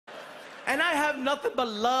And I have nothing but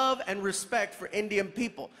love and respect for Indian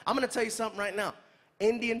people. I'm gonna tell you something right now.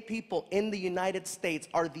 Indian people in the United States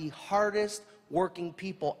are the hardest working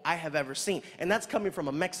people I have ever seen. And that's coming from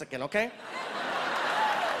a Mexican, okay?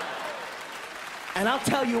 And I'll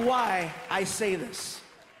tell you why I say this.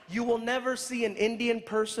 You will never see an Indian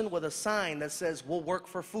person with a sign that says, "We'll work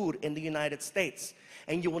for food" in the United States.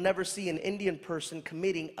 And you will never see an Indian person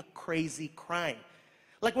committing a crazy crime.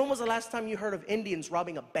 Like, when was the last time you heard of Indians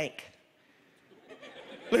robbing a bank?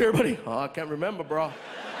 Look, everybody, oh, I can't remember, bro.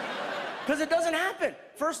 Because it doesn't happen.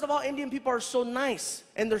 First of all, Indian people are so nice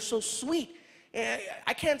and they're so sweet.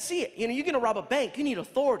 I can't see it. You know, you're gonna rob a bank, you need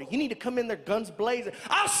authority. You need to come in there guns blazing.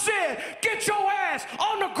 I said, get your ass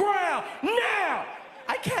on the ground now!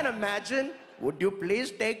 I can't imagine. Would you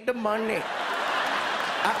please take the money?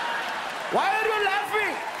 Why are you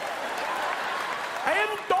laughing? I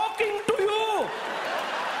am talking to you.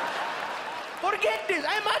 Forget this.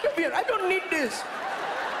 I'm out of here. I don't need this.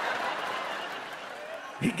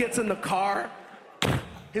 He gets in the car.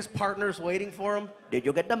 His partner's waiting for him. Did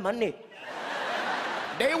you get the money?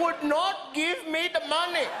 They would not give me the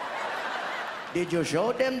money. Did you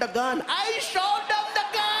show them the gun? I showed them the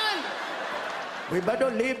gun. We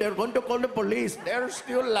better leave. They're going to call the police. They're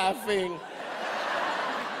still laughing.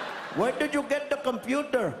 Where did you get the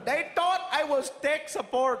computer? They thought I was tech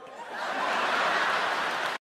support.